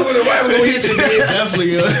it left when the right one gonna hit you, bitch.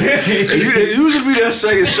 Definitely. It usually be that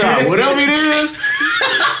second shot. Whatever it is,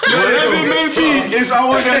 whatever it may be, it's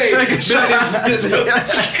always that second shot.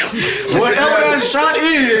 Whatever that shot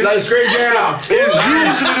is, like straight jab. It's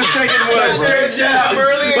usually the second one. Like straight jab.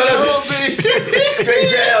 Straight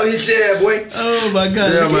jab, hit your head, boy. Oh my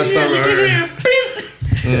god. Yeah, my stomach hurt.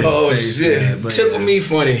 Oh shit. Tickle me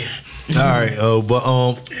funny. All right.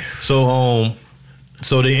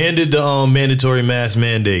 So they ended the mandatory mask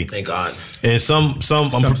mandate. Thank God. And some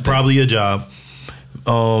probably a job.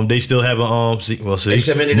 They still have a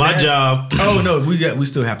my job. Oh no, we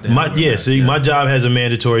still have to. Have my job has a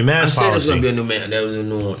mandatory mask policy. I said there's gonna be a new man. That was a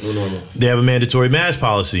new normal. They have a mandatory mask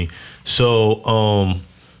policy. So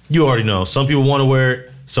you already know. Some people want to wear it.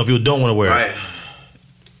 Some people don't want to wear it. Right.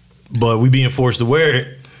 But we being forced to wear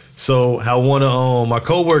it. So how one of my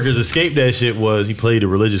coworkers escaped that shit was he played a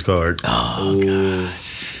religious card. Oh god.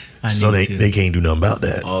 So they can't do nothing about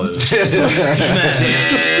that. Oh,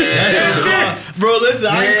 bro, listen,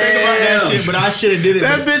 I didn't think about that shit, but I should have did it.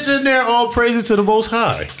 That bitch in there, all praises to the Most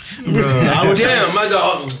High. Bro, my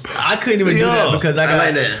dog. I couldn't even do that because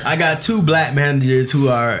I got two black managers who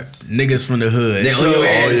are niggas from the hood. Literally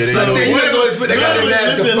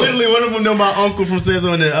one of them know my uncle from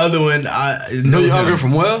Sarasota and the other one I know your uncle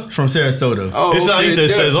from where? From Sarasota. Oh, it's how he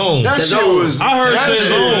said Saison. That shit was. I heard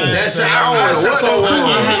Saison. That's Saison too.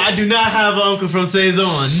 I do not have an uncle from Saison.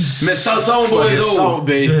 Miss Saison boy, Salt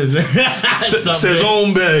Bay.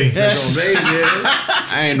 Saison Bay.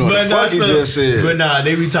 I ain't know what the fuck he just said. But nah,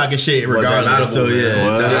 they be talking shit regardless. So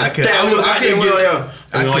yeah, I can't get.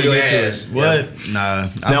 I on your ass. What? Yeah. Nah.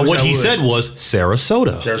 Now what he said was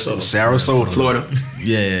Sarasota, Florida.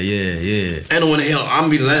 Yeah. I don't want to help. I'm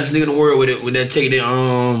gonna be the last nigga in the world with that take the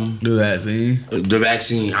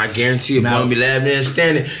vaccine. I guarantee you, I'm gonna be the last man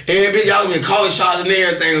standing. Everybody y'all gonna be calling shots and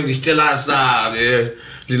everything. Gonna be still outside, man.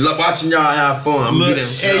 Just watching y'all have fun.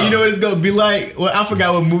 Hey, you know what it's gonna be like? Well, I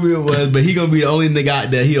forgot what movie it was, but he gonna be the only nigga out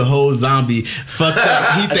there. He a whole zombie, fucked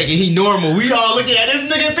up. He thinking he normal. We all looking at this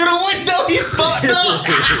nigga through the window. He fucked up.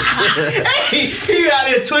 he out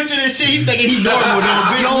here twitching and shit. He thinking he normal.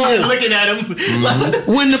 We just looking at him.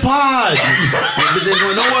 Win the pod.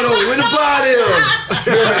 Win the pod is.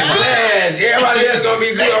 Glass. Everybody else gonna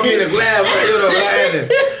be good. I'm in the glass right here.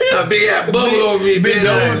 A big ass bubble over me. Big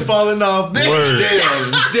nose falling off.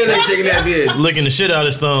 Still ain't taking that bitch. Licking the shit out of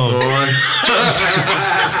his thumb.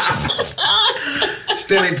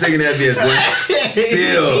 Still ain't taking that bitch, boy.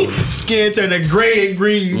 Still. Skin turning gray and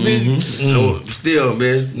green, bitch. No, still,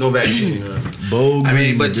 bitch. No vaccine. Bold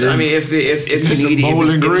green, if you need it,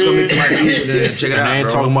 Bowling green. Check it out. I ain't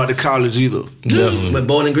talking about the college either. But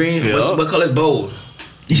bowling green? Yeah. What color is bold?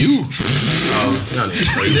 You.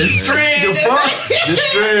 The strand.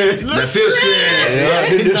 The fifth strand.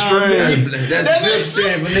 Yeah, the strand. That's the fifth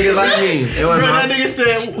strand for niggas like me. Bro, that nigga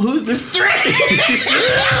said, who's the strand?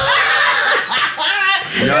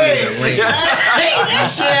 Y'all niggas are lame.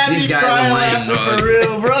 These guys are lame, bro. For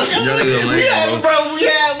real, bro. Y'all niggas are lame, We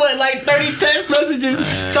had what, like 30 text messages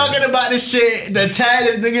messages talking about this shit. The tag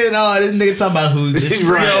this nigga and all. This nigga talking about who's this.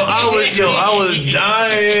 Right. I was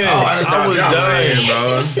dying. I was dying,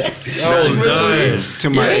 bro. I was dying. To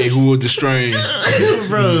my who was the strain.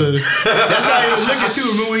 Bro. That's how he was looking too.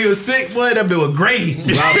 Remember when he was sick, boy? That bitch was great.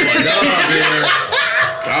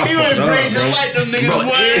 He was great just like them niggas, bro,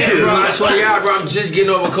 boy. Bro, I swear to God, bro, I'm just getting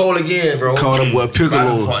over cold again, bro. Called up what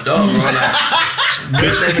Piccolo. Fucked up, bro. Like,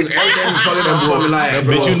 everything fucking up for me, like,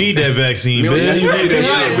 bro. Bitch, you need that vaccine, Immune bitch. system, You need that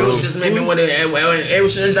shit, bro. immune system made me want to. Ever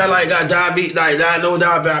since I like got diabetes, like diagnosed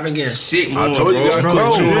diabetes, I've been getting sick more. I told you, bro.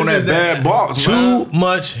 got control on that bad box. Too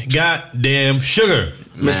much goddamn sugar.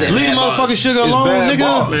 Man, Leave the motherfucking sugar It's alone, bad nigga.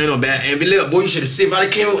 box. Man, no bad. And little boy, you should have seen if I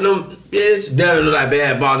came up with them. Bitch, that look like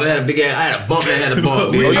bad balls. I had a big ass. I had a bump that had a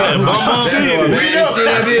bump. Oh, you had a bump? Man, see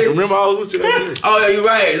that shit? Remember I was with you? Oh yeah, you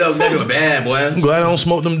right. Look, that was bad, boy. I'm glad I don't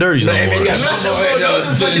smoke them dirties no Like, hey, man, you more.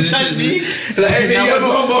 got bump Fucking touch me. Like, hey, man, you got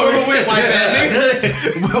bump boy. Wet wipe that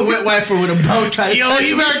nigga. Wet wiper with a bow tie. Yo,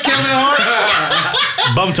 you better Kevin Hart.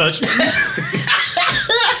 Bum touch.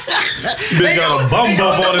 Bitch got a bum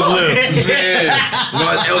bump on his lip.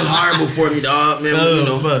 Man, it was horrible for me, dog. Man, you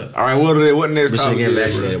know. Fuck. All right, what next Bitch, topic? getting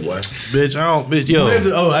vaccinated, boy. Bitch, I don't. Bitch, yo. What if,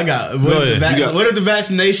 I got. What if, what if the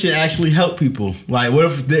vaccination actually helped people? Like, what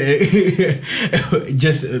if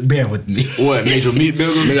just bear with me. What, made your meat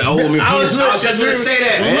bigger? Nigga, oh, me I was just gonna say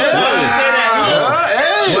that.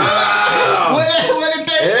 Wow. What if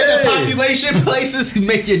they say the population places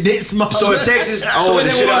make your dick smaller? So in Texas, Oh, the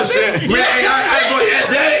shit I said. Man,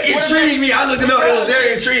 that intrigued me. I looked it up. It was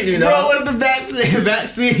very intriguing, Bro, dog. what if the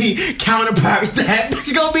vaccine counterparts that?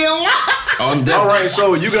 Bitch gonna be alive. Oh, I'm All definitely. right,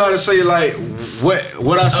 so you gotta say like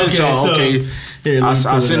what I sent y'all. so- Okay, Here, I let me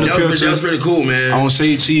pull it sent up. the That was picture. pretty cool, man. On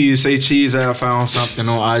Say Cheese, I found something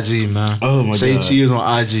on IG, man. Oh, my Say God. Cheese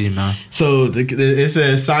on IG, man. So it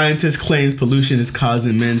says scientist claims pollution is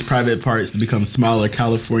causing men's private parts to become smaller.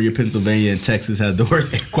 California, Pennsylvania, and Texas have the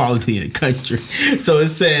worst air quality in the country. So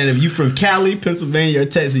it's saying if you from Cali, Pennsylvania, or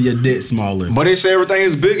Texas, your dick smaller. But they say everything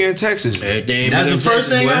is big in Texas. Everything That's big the in first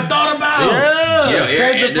Texas, thing boy. I thought about. Yeah,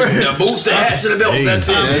 That's the first- the boots, the hats, and the belts. Hey. That's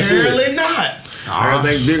it. That's it. Apparently not.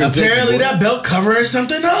 Everything big in Texas. Apparently boy. that belt covering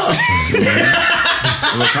something up.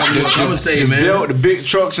 Come and say, man. Belt, the big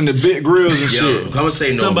trucks and the big grills and Yo, shit. come and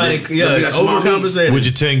say no. Somebody, big. We got small meats. overcompensated. With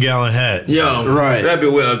your 10-gallon hat. Yo, Right. That'd be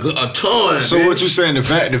with a ton. So bitch. what you saying? The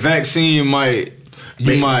vaccine might.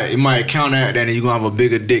 You might counteract that and you're gonna have a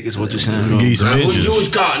bigger dick is what you're saying. Give you some Like, inches.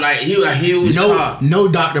 huge car, like he a huge car. No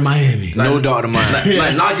Dr. Miami. No doubt of mine.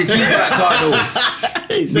 Like knock your teeth out car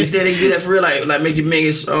though. You think they can do that for real? Like make your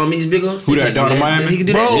meat bigger? Who that, Dr. Miami? He can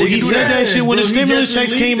do Bro, that. he said that shit when the Bro, he stimulus just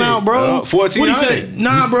checks released came it. out, bro. 1400. What he said?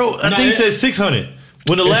 Nah, bro. I think he said 600.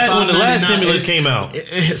 When the last stimulus came out.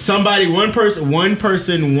 Somebody, one person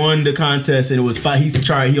won the contest, and it was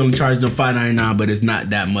he only charged them $5.99, but it's not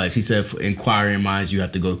that much. He said for inquiring minds, you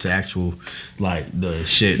have to go to actual like the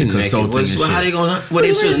shit consulting and shit. How they gonna? What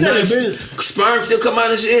they should nuts? Sperm still come out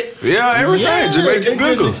and shit. Yeah, everything. Just make it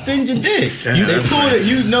they just bigger. extend your dick. They pulled it.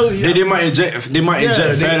 You know. They might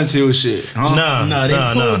inject fat into your shit. Huh? Nah, They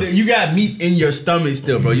nah. pulled it. You got meat in your stomach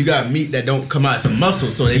still, bro. You got meat that don't come out. It's a muscle,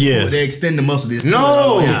 so they extend the muscle. They pull it all No.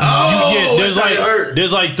 the way out.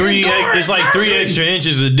 There's like three extra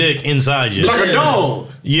inches of dick inside you. Like a dog.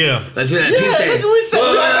 Yeah. That's that Yeah, pink thing. look what we said.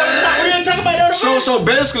 We didn't talk about that. So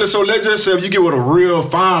basically, let's just say if you get with a real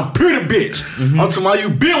fine, pretty bitch. I'm talking about you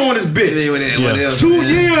been on this bitch. What else? 2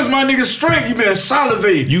 years, my nigga, straight. You been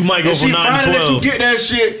salivating. You might go and for she 9 to finally let 12. you get that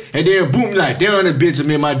shit, and then boom, like damn, this bitch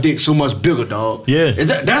made my dick so much bigger, dog. Yeah.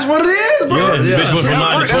 That's what it is, bro. Yeah, the bitch went from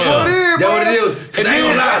 9 to That's what 12. it is, That's bro. what it is. And I ain't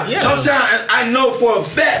gonna lie. yeah. Sometimes I know for a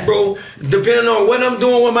fact, bro. Depending on what I'm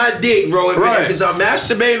doing with my dick, bro. If it's a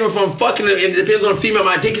masturbating or if I'm fucking, it depends on the female.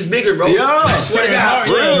 My dick is bigger, bro. Yeah. I swear to God,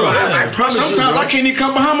 Bro, bro. I promise you, Sometimes bro. I can't even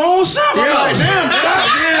come behind my own self. I'm Yeah. like, damn,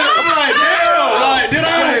 did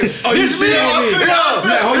I? Oh, you cheating on me?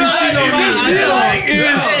 Oh, you cheating on me? Did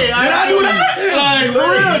I do that? Like, for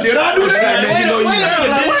real, did I do that? Man, you know you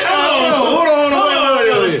Hold on,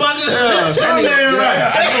 wait. Motherfucker. Something ain't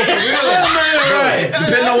right.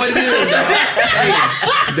 Depending on what it is.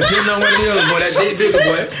 Depending on what it is, boy. That dick bigger,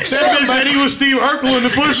 boy. That bitch said he was Steve Urkel in the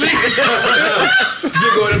pussy.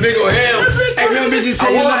 Big old ham. Hey, remember bitches I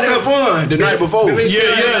say you was like that? Stephon the night before.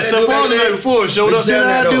 Yeah, Stephon the night before showed up. Did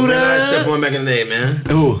I do that? Stephon back in the day, man.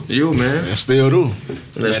 Who? You, man. I still do.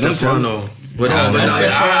 That's Stephon, though. But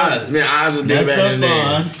eyes were big That's back in the day.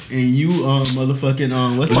 fun. And you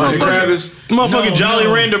motherfucking what's Lenny the Kravitz. Motherfucking No, Jolly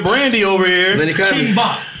no. Randa Brandy over here. Lenny King Kravitz.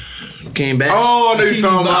 Bop. King Bash. Oh, I know you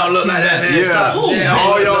talking I about. don't look like that, man. Yeah. Stop.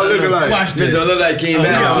 All y'all looking like. Watch Bitch this. don't look like King Oh,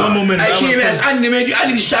 Bash. yeah, one more minute. Hey, King Bash, I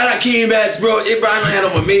need to shout out King Bash, bro. I done had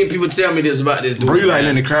over a million people tell me this about this dude. Bro, you like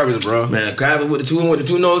man. Lenny Kravitz, bro. Man, Kravitz with the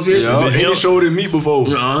two nose piercings. Yeah, and he showed his meat before.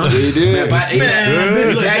 Uh-huh. Yeah, he did. Man,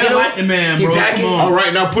 Look, I like the man, He bro. packing? Come All on.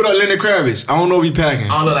 right, now put up Lenny Kravitz. I don't know if he packing.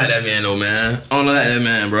 I don't look like that man though, man. I don't look like that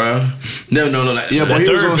man, bro. Never don't look like that. Yeah, man. but he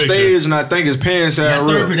was third on picture. stage and I think his pants had That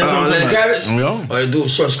third ripped. picture, that's what I'm Lenny talking about. Kravitz? Yeah. Oh, that dude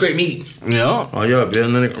short scrape meat. Yeah. Oh yeah, Bill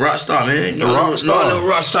Lenny Rockstar, man. No, Rockstar. no little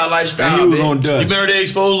Rockstar lifestyle. And he was man. on You dust. remember they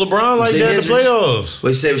exposed LeBron like Say that in the Hendrix. playoffs? What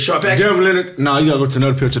you say? Short pack? Devil Lenny. Nah, you gotta go to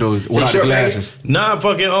another picture though without the short glasses. Nah,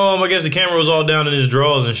 fucking I guess the camera was all down in his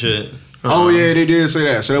drawers and shit. Oh yeah, they did say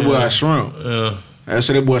that. So that boy had shrimp. Yeah. That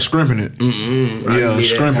said that boy scrimping it. Yeah,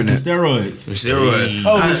 scrimping it. Steroids. Steroids.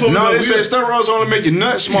 Oh, before we No, go, they we said were- steroids only make your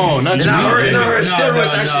nuts small, not And your I heard, meat.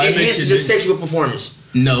 steroids no, actually it makes enhances you your big. sexual performance.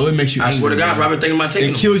 No, it makes you. I swear to angry, God, bro, I've been thinking about taking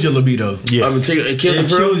It them. kills your libido. Yeah. I've been taking it kills It it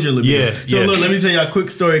for real. kills your libido. Yeah, So yeah. look, let me tell y'all a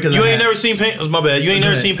quick story. Cause You I ain't had- never seen pain. My bad. You ain't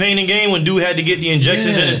never ahead. seen Pain and Gain when dude had to get the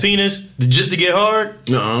injections in his penis just to get hard.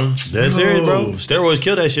 Nuh-uh. That's serious, bro. No. Steroids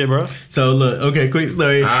kill that shit, bro. So look, okay, quick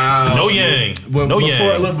story. No yang. Well, No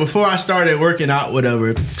yang. before I started working out, whatever,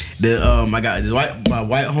 I got this my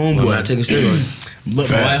white I'm homeboy. not taking steroids.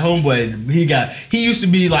 Look, my white homeboy, he used to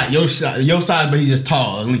be like your size, but he's just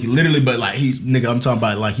tall, like, literally. But like I'm talking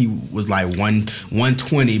about like he was like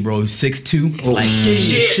 120, bro, 6'2", like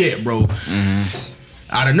skinny as shit, bro.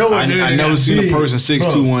 Out of nowhere, I never seen a person 6'2",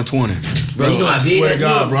 120. Bro, you know I how big swear that to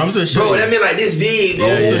God, bro. I'm just gonna show Bro, you. that mean like this big, bro.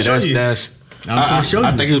 Yeah, show you. that's. I'm gonna show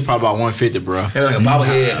I you. think he was probably about 150, bro. That like a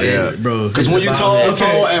bobblehead, man. Yeah, bro. Because when you tall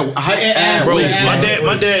and height and Bro, weight,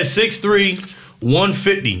 my dad 6'3",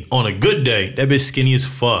 150 on a good day. That bitch skinny as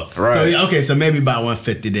fuck. right? So maybe about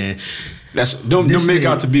 150 then. That's them This make nigga-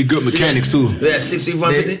 out to be good mechanics too. Yeah, 6 feet,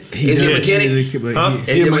 150. He Is he a does- mechanic? Huh?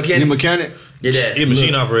 Is he a You mechanic? mechanic? Yeah, that. He a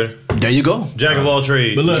machine operator. There you go. Jack of all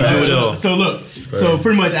trades. But look, Do it all. so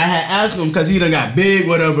pretty much I had asked him because he done got big,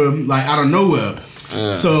 whatever, like out of nowhere.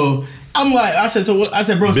 So I'm like, I said,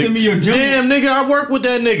 bro, send me your gym. Damn, nigga, I work with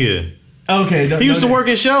that nigga. Okay, He used to work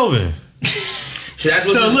in shelving. So that's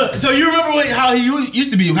what. So look, so you remember how he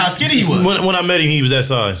used to be, how skinny he was? When I met him, he was that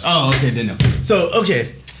size. Oh, okay, then no. So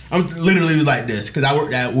okay, I'm literally was like this because I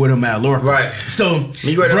worked with him at Lorca. Right. So,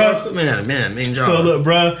 You ready, bruh, man, job. So look,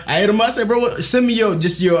 bro, I hit him. I said, bro, send me your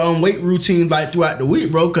weight routine like throughout the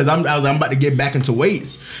week, bro, because I'm about to get back into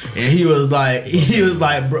weights. And he was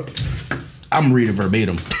like, bro, I'm reading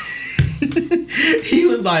verbatim. He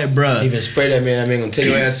was like, bro, Even spray that man gonna take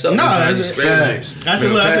your ass up. No, I that's spray facts. that. I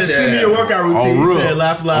said, look, I said, send me your workout routine. On He real. said,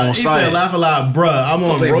 laugh a lot. On He site. said, laugh a lot, bruh. I'm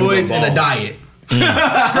on pay for roids the and a ball. diet. Straight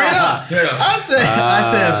up. Yeah. I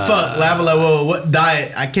said, fuck, laugh a lot. Well, what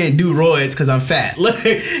diet? I can't do roids because I'm fat. Look,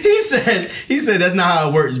 he said that's not how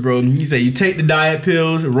it works, bro. He said you take the diet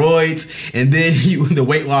pills, roids, and then the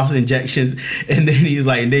weight loss injections, and then he was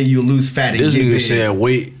like, and then you lose fat. And This get nigga big. said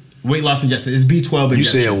weight. Weight loss injections. It's B12 You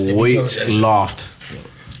injections. said weight loft.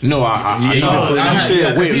 No, I know. You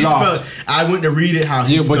said weight loft. I went to read it how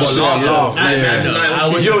he Yeah, but you spelled said it. loft. I Yeah. know. I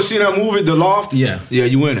went You ever seen that movie, The Loft? Yeah. Yeah,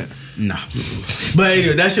 you in it. Nah. But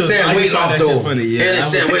anyway, that shit was Saying I weight just found loft that shit though. funny. Yeah. And it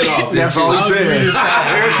said weight loft. That's all he I was said. reading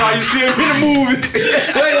that. Every time you see him in the movie.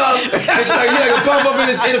 Weight loft. It's like you like a pop up in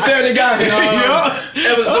the Family Guy.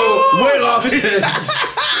 Episode weight loft.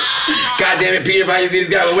 God damn it, Peter! If I use these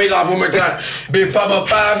guys with weight loft one more time, big pop up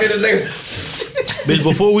 5 minutes later. Bitch,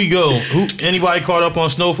 before we go, anybody caught up on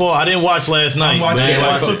Snowfall? I didn't watch last night. I'm watching man. it.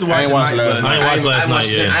 I'm supposed to watch I ain't it watched tonight, last but- I ain't watched last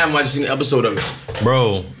night yet. I haven't watched an episode of it.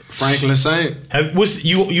 Bro, Franklin Saint.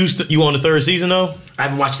 You on the third season though? I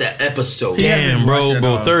haven't watched that episode. Yeah. Damn, hasn't watched it bro,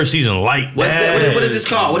 all. third season light. What's that? What is this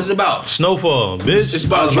called? What is it about? Snowfall, bitch. It's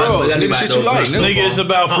about Oh, drugs. but Nigga, shit you like. Nigga, it's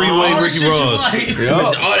about Freeway All the Ricky shit you Ross. like. Yeah.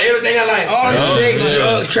 All everything I like. All the sex,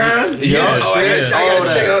 drugs, crime. Yeah, Oh, I sex, gotta all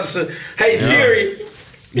check that. out some. Hey Siri.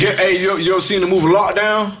 Yeah, hey, you ever seen the movie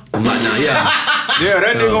Lockdown? I'm not now. Yeah. Yeah,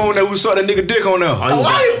 that nigga on there, we saw that nigga dick on there. Are you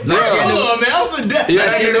Why you? Let's get Hold into- on, man. I'm so dead. Yeah,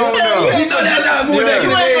 that nigga on there. You know that's how I moved Yeah. back in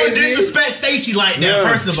You the ain't day. gonna disrespect Stacey like that. Yeah.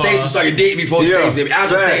 First of all, Stacey suck a dick before Yeah. Stacey.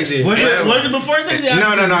 After Facts. Stacey. was it before Stacey?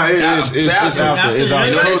 No, it's It's after. after. It's You know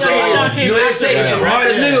after. they say, Yeah. you know they say some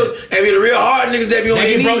hardest Yeah. niggas, they be the real hard niggas that be on They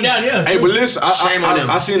their get broke knees. down, yeah. Hey, but listen, Shame on them.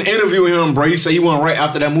 I seen an interview with him, bro. He said he went right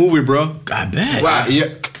after that movie, bro. I bet. Why? Yeah,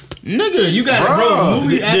 Nigga, you got Bruh. to bro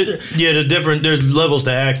movie actor. Yeah, there's levels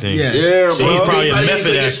to acting. Yeah. yeah, So bro. he's probably a he method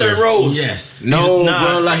get actor. certain roles. Yes. No, He's not.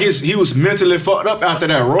 bro. Like he was mentally fucked up after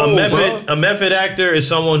that role, A method actor is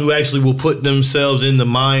someone who actually will put themselves in the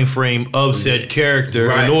mind frame of said character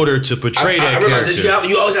Right. in order to portray I that realize that character.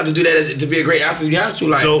 you always have to do that to be a great actor. You have to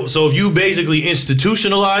like. So if you basically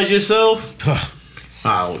institutionalize yourself,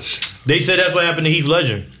 Ouch. They said that's what happened to Heath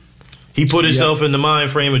Ledger. He put himself in the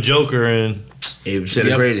mind frame of Joker and it said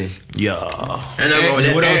it crazy. Yeah. And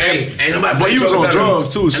ain't nobody. But he was on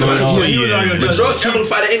drugs too, so but drugs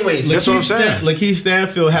amplify it anyways. That's what I'm saying. Lakeith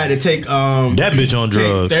Stanfield had to take that bitch on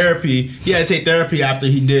drugs. Therapy. He had to take therapy after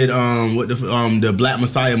he did the Black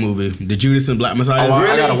Messiah movie, the Judas and Black Messiah. Oh,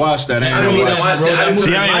 really? I gotta watch that. I didn't watch that.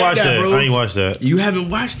 See, I ain't watched that. Bro. I ain't watched that. You haven't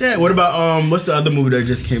watched that? What about what's the other movie that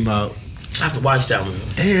just came out? I have to watch that one.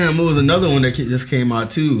 Damn, it was another one that just came out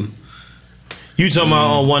too. You talking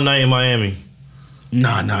about One Night in Miami?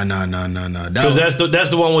 No. Because that's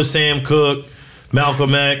the one with Sam Cooke,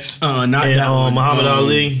 Malcolm X, not and that one. Muhammad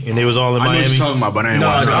Ali, and they was all in Miami. I know what you're talking about, but I ain't No,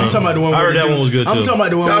 watching I'm talking about the one. I heard that one was good too. I'm talking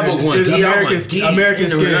about the one. American Skin.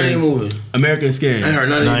 American Skin. I heard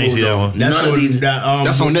none of these that one. None of these.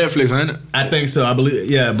 That's on Netflix, ain't it? I think so. I believe.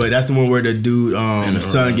 Yeah, but that's the one where the dude,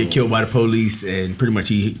 son, get killed by the police, and pretty much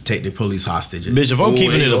he take the police hostages. Bitch, if I'm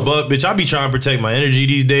keeping it a buck, bitch, I be trying to protect my energy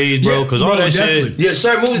these days, bro. Because all that shit. Yeah,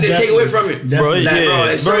 certain movies they take away from it, bro.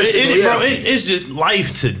 It's just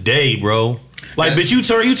life today, bro. Like, bitch, you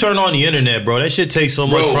turn on the internet, bro. That shit takes so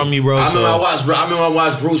much from you, bro. I remember I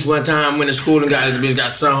watched Bruce one time, went to school and got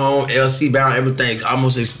sent home, LC bound, everything.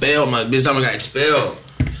 Almost expelled. My bitch got expelled.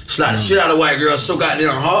 Slapped the shit out of a white girl so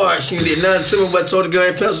goddamn hard. She didn't did nothing to me but told the girl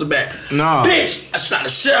ain't pencil back. No. Bitch, I slapped the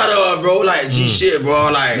shit out of her, bro. Like, G shit, bro.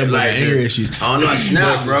 Like anger issues. I don't know, I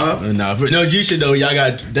snapped, bro. No, G shit, though. Y'all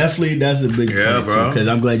got, definitely, that's a big point, bro. Because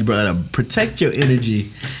I'm glad you brought it up. Protect your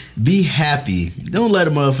energy. Be happy. Don't let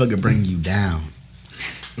a motherfucker bring you down.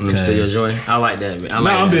 Still your joint. I like that, man.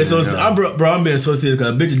 I'm being so serious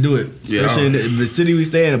because a bitch will do it. Especially in the city we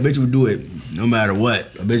stay in, a bitch will do it no matter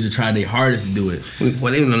what. A bitch will try their hardest to do it.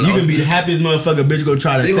 Well, you can be the happiest motherfucker. A bitch go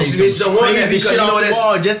try to say some crazy shit off the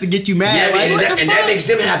wall just to get you mad. Yeah, and that makes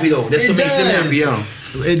them happy though. That's what makes them happy, yo.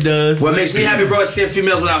 It does. What makes me happy, bro, is seeing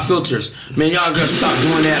females without filters. Man, y'all girls stop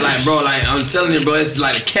doing that. Like, bro, like, I'm telling you, bro, it's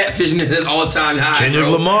like catfishing at all time high. Kendrick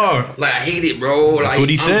bro. Lamar. Like, I hate it, bro. Like, that's what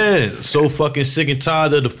he said. So fucking sick and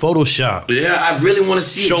tired of the Photoshop. Yeah, I really want to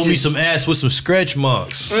see Show me some ass with some stretch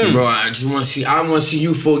marks. Bro, I just want to see. I want to see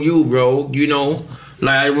you for you, bro. You know.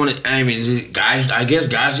 Like, guys, I guess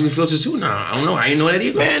guys use filters too now. I don't know. I ain't know that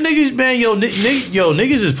either. Man,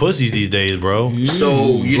 niggas is pussies these days, bro.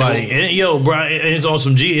 So, you know. Bro, it's on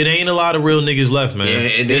some G. It ain't a lot of real niggas left, man.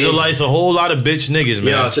 Yeah, there's a whole lot of bitch niggas, man.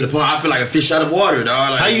 Yeah, to the point I feel like a fish out of water,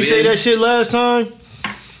 dog. Like, how you say that shit last time?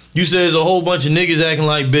 You said there's a whole bunch of niggas acting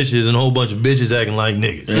like bitches and a whole bunch of bitches acting like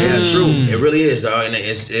niggas. Yeah, true. It really is, dog. And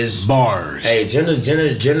it's bars. Hey, gender,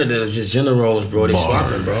 just gender roles, bro. They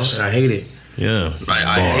swapping, bro. And I hate it. Yeah. Like,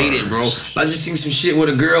 I hate it, bro. I just seen some shit where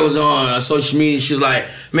the girl was on social media. She was like,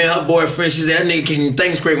 man, her boyfriend, she said, that nigga can't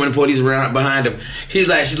think straight when the police around behind him. She's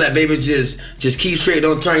like, baby, just keep straight,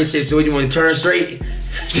 don't turn. He said, so what, you want to turn straight?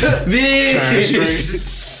 Turn straight.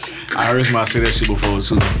 I heard somebody say that shit before,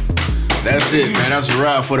 too. That's it, man. That's a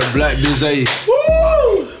wrap for the Black Bizet.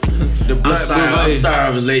 Woo! The Black I'm sorry I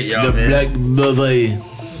was late, y'all, the man. Black Bizet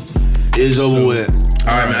is over with.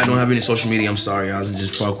 Alright, man, I don't have any social media. I'm sorry, y'all.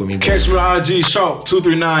 Just fuck with me. Catch me on IG,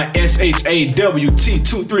 Sharp239,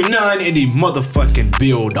 SHAWT239 in the motherfucking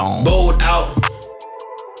build on. Bold out.